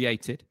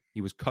created.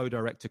 He was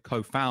co-director,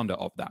 co-founder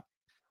of that.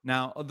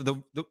 Now,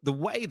 the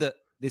way that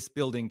this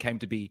building came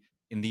to be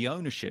in the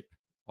ownership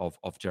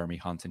of Jeremy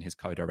Hunt and his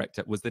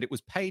co-director was that it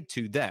was paid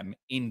to them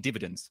in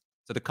dividends.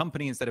 So the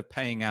company, instead of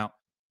paying out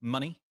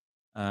money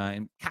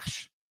in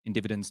cash in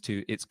dividends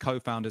to its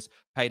co-founders,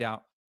 paid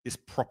out this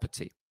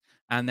property.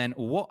 And then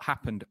what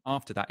happened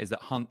after that is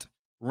that Hunt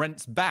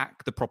rents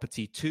back the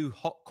property to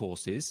Hot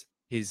Courses,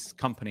 his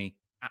company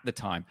at the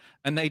time.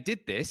 And they did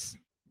this,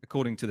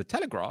 according to the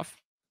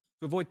Telegraph,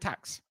 to avoid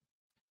tax.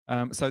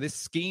 So this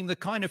scheme, the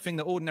kind of thing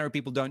that ordinary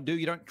people don't do,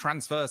 you don't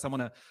transfer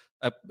someone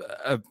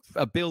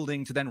a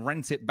building to then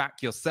rent it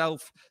back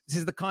yourself. This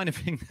is the kind of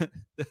thing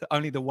that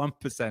only the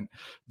 1%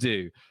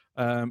 do.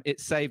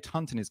 It saved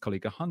Hunt and his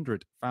colleague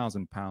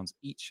 £100,000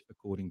 each,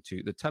 according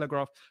to the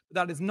Telegraph. But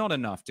that is not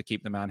enough to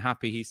keep the man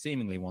happy. He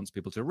seemingly wants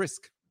people to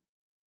risk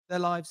their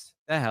lives,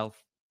 their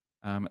health,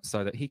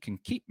 so that he can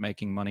keep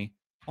making money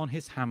on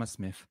his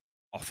Hammersmith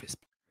office.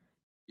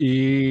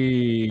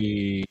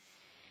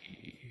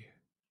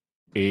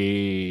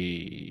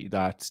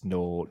 That's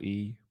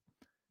naughty.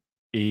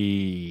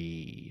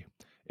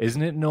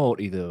 Isn't it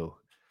naughty, though?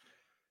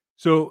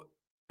 So,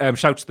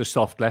 shout to the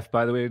soft left,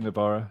 by the way,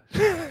 Navarra.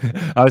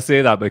 I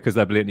say that because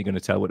they're blatantly going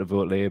to tell what to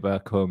vote Labour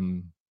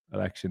come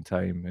election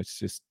time. It's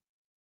just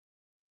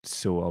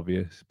so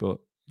obvious. But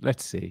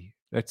let's see.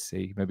 let's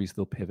see. Maybe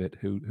they'll pivot.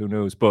 Who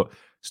knows? But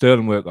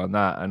Sterling work on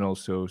that, and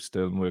also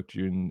Sterling work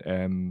during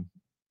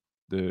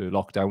the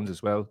lockdowns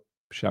as well.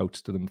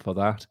 Shouts to them for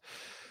that.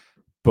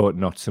 But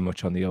not so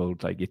much on the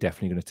old, like, you're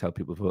definitely going to tell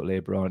people to vote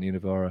Labour, aren't you,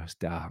 Navarra?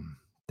 Damn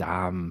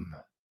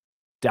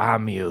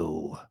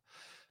you.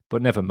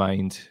 But never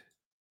mind.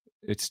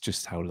 It's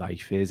just how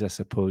life is, I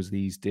suppose,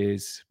 these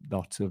days.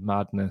 Lots of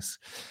madness.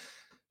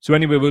 So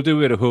anyway, we'll do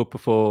a bit of hope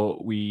before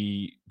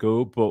we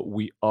go, but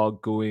we are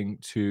going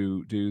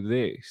to do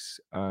this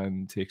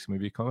and take some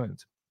of your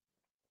comments.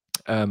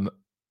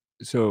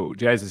 So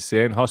Jez is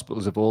saying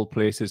hospitals of all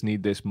places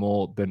need this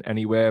more than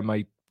anywhere.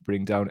 Might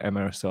bring down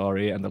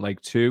MRSRA and the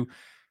like too.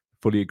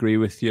 Fully agree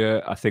with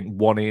you. I think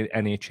one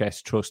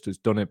NHS trust has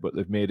done it, but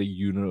they've made a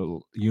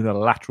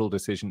unilateral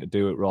decision to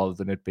do it rather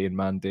than it being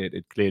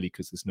mandated, clearly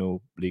because there's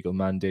no legal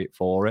mandate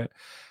for it.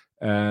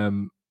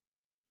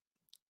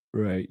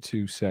 Right,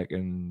 2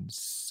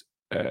 seconds.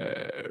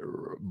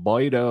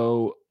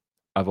 Bido,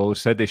 I've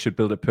always said they should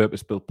build a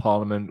purpose-built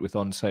parliament with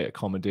on-site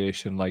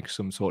accommodation, like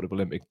some sort of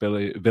Olympic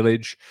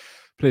village,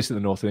 place in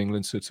the north of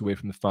England, so it's away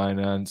from the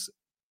finance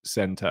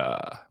centre.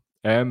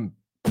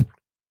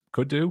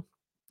 Could do.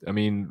 I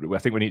mean, I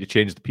think we need to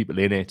change the people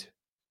in it.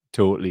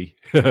 Totally.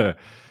 What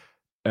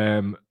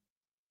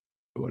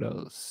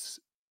else?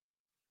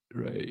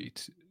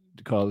 Right.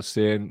 Carl's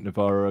saying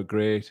Navarra are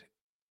great.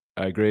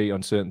 I agree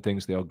on certain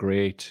things. They are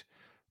great.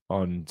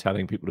 On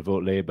telling people to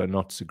vote Labour,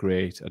 not so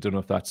great. I don't know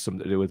if that's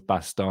something to do with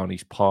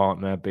Bastani's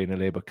partner being a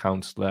Labour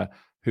councillor.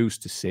 Who's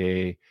to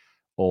say?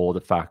 Or the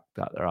fact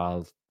that they're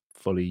all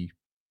fully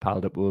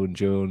palled up with Owen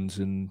Jones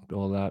and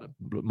all that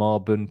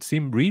mob and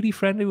seemed really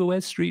friendly with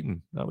Wes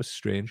Streeton. That was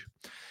strange.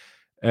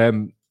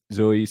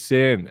 Zoe's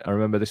saying, I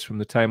remember this from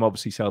the time,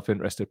 obviously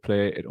self-interested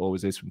play. It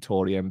always is from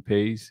Tory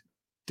MPs.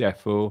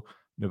 Defo.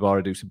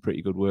 Navarra do some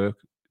pretty good work.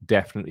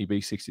 Definitely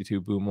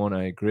B62 Boom 1,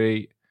 I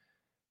agree.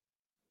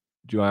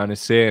 Joanne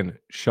is saying,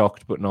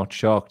 shocked but not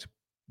shocked.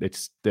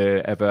 It's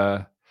the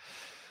ever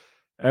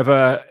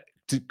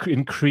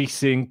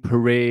increasing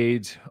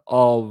parade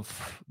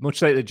of,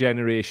 much like the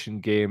generation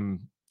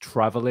game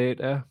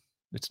Travelator.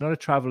 It's not a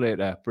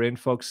Travelator. Brain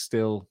fog's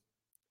still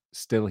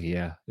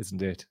here,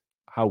 isn't it?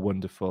 How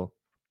wonderful.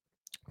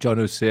 John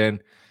was saying,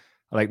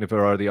 I like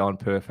Navarra, they aren't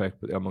perfect,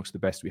 but they're amongst the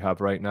best we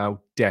have right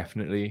now.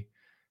 Definitely.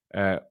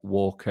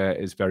 Walker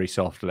is very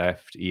soft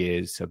left. He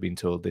is. I've been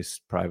told this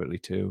privately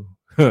too.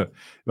 I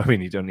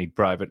mean, you don't need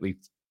privately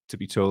to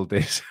be told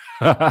this.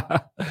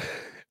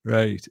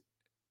 Right.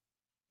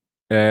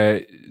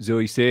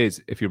 Zoe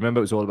says, if you remember,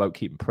 it was all about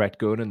keeping Pret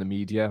going in the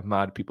media.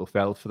 Mad people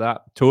fell for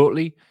that.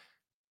 Totally.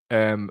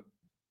 And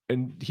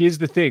here's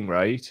the thing,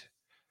 right?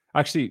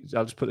 Actually,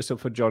 I'll just put this up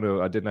for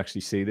Jono. I didn't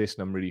actually see this,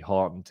 and I'm really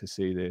heartened to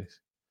see this.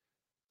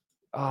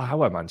 Oh,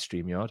 how am I on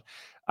StreamYard?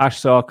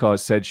 Ash Sarkar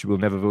said she will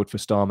never vote for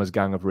Starmer's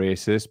gang of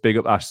racists. Big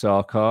up Ash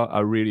Sarkar.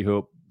 I really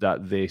hope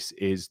that this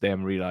is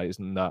them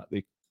realizing that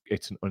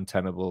it's an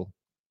untenable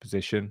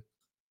position.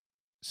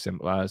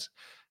 Simple as.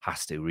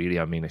 Has to, really.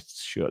 I mean,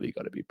 it's surely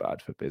got to be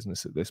bad for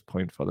business at this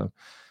point for them.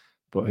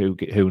 But who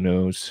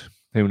knows?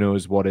 Who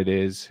knows what it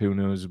is? Who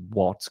knows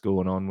what's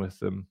going on with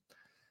them?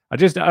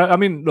 I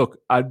mean, look,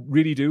 I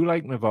really do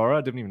like Navarra.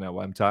 I didn't even know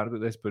why I'm talking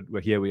about this, but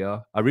here we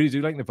are. I really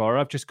do like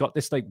Navarra. I've just got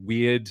this like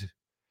weird,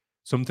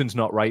 something's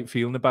not right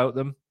feeling about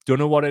them. Don't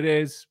know what it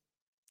is.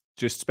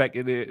 Just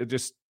speculate,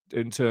 just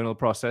internal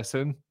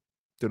processing.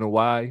 Don't know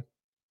why.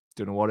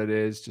 Don't know what it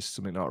is. Just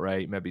something not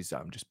right. Maybe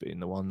I'm just being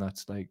the one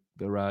that's like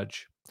the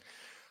Raj.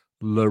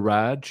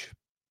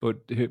 But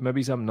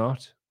maybe I'm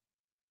not.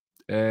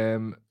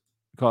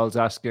 Carl's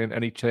asking,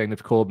 any chain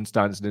of Corbyn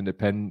stands an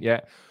independent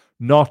yet?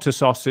 Not a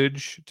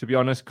sausage, to be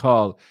honest,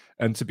 Carl.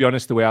 And to be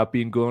honest, the way I've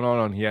been going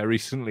on here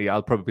recently,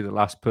 I'll probably be the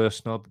last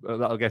person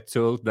that'll get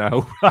told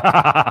now.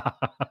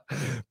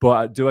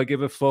 But do I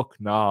give a fuck?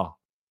 Nah.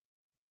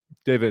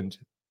 Divin,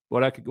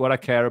 what I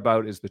care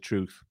about is the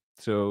truth.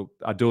 So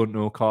I don't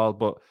know, Carl,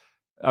 but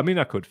I mean,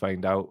 I could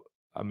find out.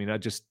 I mean, I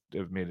just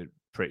have made it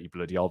pretty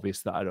bloody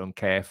obvious that I don't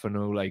care for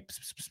no like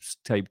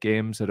type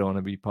games. I don't want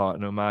to be part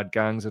of no mad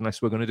gangs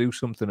unless we're going to do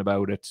something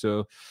about it.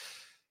 So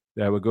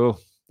there we go.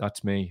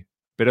 That's me.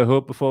 Bit of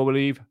hope before we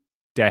leave.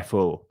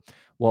 Defo.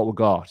 What we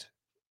got?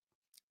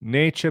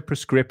 Nature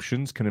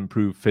prescriptions can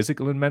improve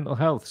physical and mental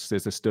health,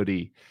 says a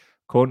study.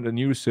 According to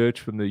new research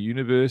from the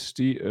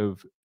University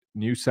of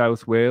New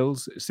South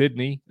Wales,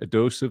 Sydney, a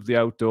dose of the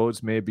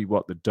outdoors may be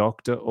what the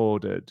doctor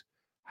ordered.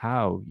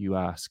 How, you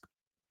ask?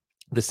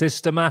 The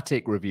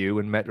systematic review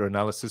and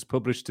meta-analysis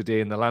published today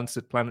in the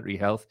Lancet Planetary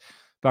Health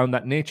found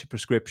that nature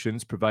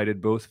prescriptions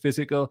provided both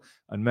physical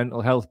and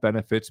mental health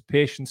benefits.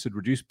 Patients had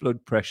reduced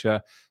blood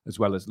pressure as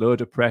well as lower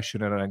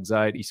depression and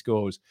anxiety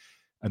scores,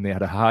 and they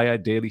had a higher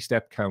daily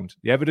step count.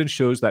 The evidence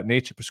shows that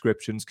nature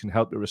prescriptions can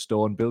help to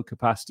restore and build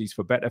capacities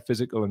for better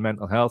physical and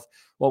mental health.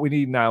 What we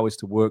need now is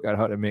to work out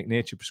how to make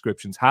nature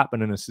prescriptions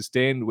happen in a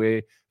sustained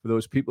way for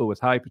those people with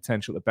high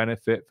potential to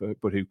benefit,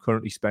 but who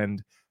currently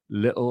spend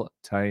little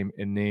time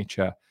in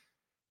nature.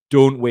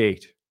 Don't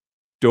wait.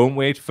 Don't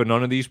wait for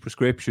none of these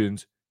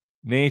prescriptions.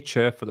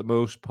 Nature, for the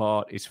most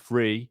part, is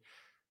free.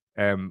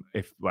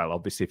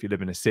 Obviously, if you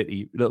live in a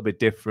city, a little bit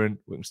different.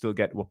 We can still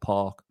get to a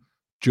park.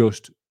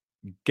 Just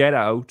get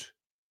out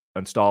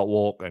and start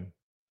walking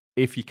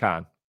if you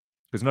can,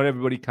 because not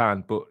everybody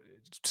can. But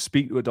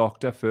speak to a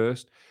doctor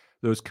first.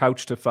 Those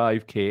Couch to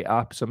 5K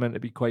apps are meant to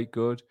be quite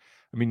good.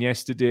 I mean,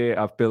 yesterday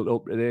I've built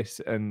up to this,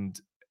 and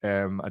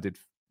I did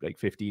like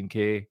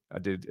 15K. I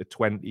did a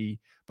 20,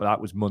 but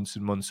that was months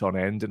and months on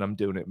end, and I'm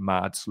doing it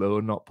mad slow,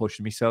 not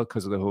pushing myself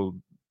because of the whole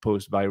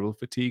post-viral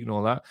fatigue and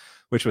all that,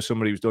 which for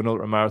somebody who's done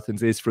ultra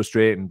marathons is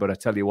frustrating. But I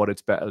tell you what,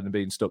 it's better than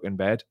being stuck in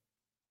bed.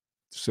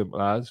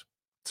 Simple as.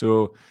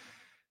 So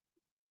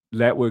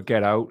let work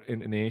get out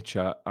into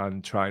nature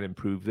and try and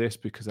improve this,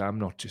 because I'm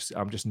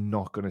just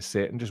not going to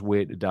sit and just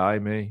wait to die,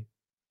 me.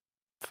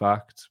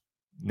 Fact.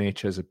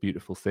 Nature is a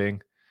beautiful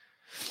thing.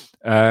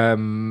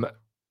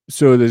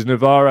 So there's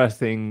Navarra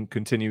thing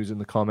continues in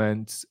the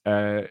comments.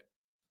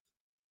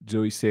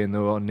 Zoe saying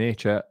though on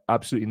nature,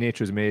 absolutely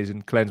nature is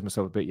amazing. Cleansed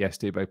myself a bit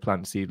yesterday by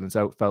planting seedlings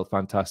out. Felt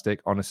fantastic.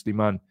 Honestly,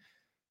 man.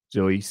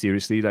 Zoe,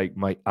 seriously, like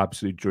my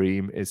absolute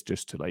dream is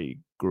just to like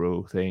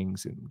grow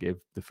things and give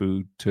the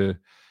food to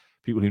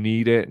people who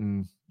need it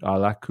and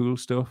all that cool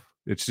stuff.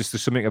 It's just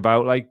there's something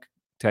about like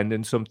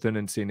tending something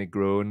and seeing it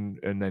grow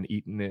and then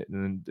eating it,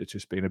 and it's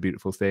just been a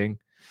beautiful thing.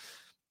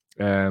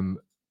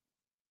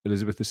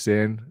 Elizabeth is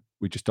saying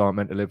we just aren't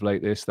meant to live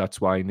like this.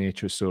 That's why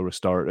nature is so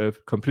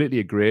restorative. Completely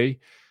agree.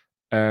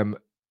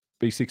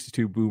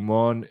 B62 Boom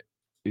On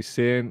is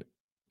saying,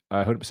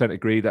 I 100%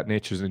 agree that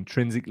nature is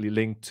intrinsically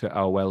linked to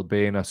our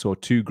well-being. I saw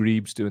 2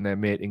 grebes doing their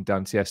mating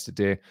dance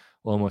yesterday.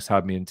 Almost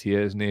had me in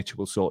tears. Nature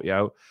will sort you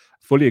out.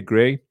 Fully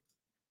agree.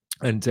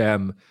 And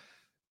a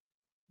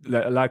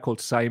lad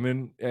called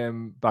Simon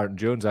Barton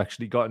Jones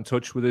actually got in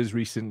touch with us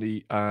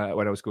recently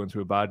when I was going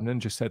through a bad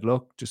and just said,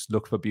 look, just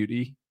look for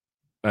beauty.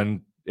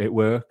 And it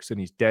works, and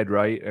he's dead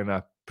right. And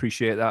I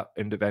appreciate that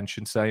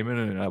intervention, Simon.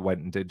 And I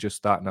went and did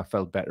just that, and I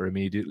felt better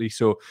immediately.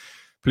 So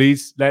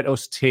please let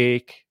us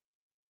take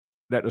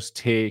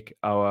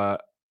our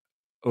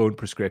own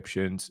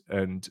prescriptions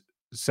and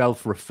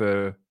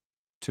self-refer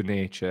to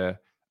nature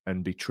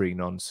and be tree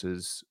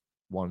nonces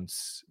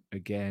once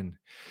again.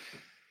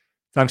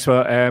 Thanks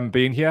for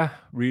being here.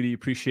 Really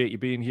appreciate you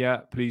being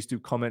here. Please do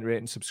comment, rate,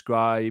 and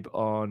subscribe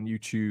on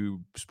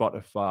YouTube,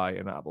 Spotify,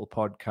 and Apple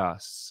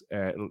Podcasts.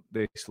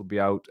 This will be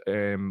out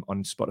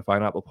on Spotify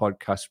and Apple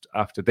Podcasts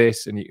after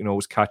this, and you can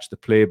always catch the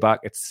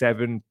playback at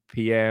 7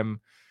 p.m.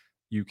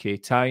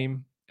 UK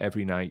time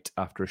every night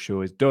after a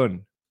show is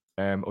done.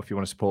 If you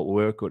want to support the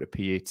work, go to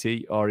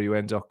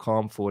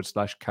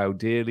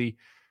patreon.com/cowdaily,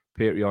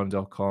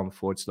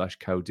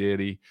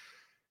 patreon.com/cowdaily.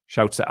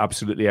 Shouts to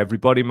absolutely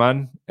everybody,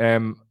 man.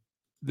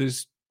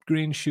 There's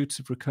green shoots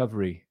of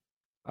recovery.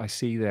 I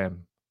see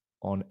them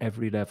on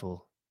every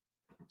level.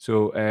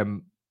 So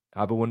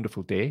have a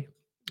wonderful day,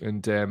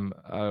 and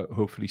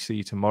hopefully see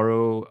you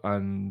tomorrow,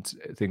 and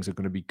things are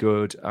going to be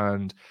good.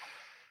 And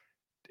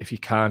if you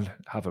can,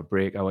 have a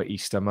break. Our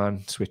Easter,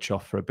 man. Switch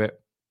off for a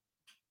bit.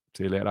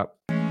 See you later.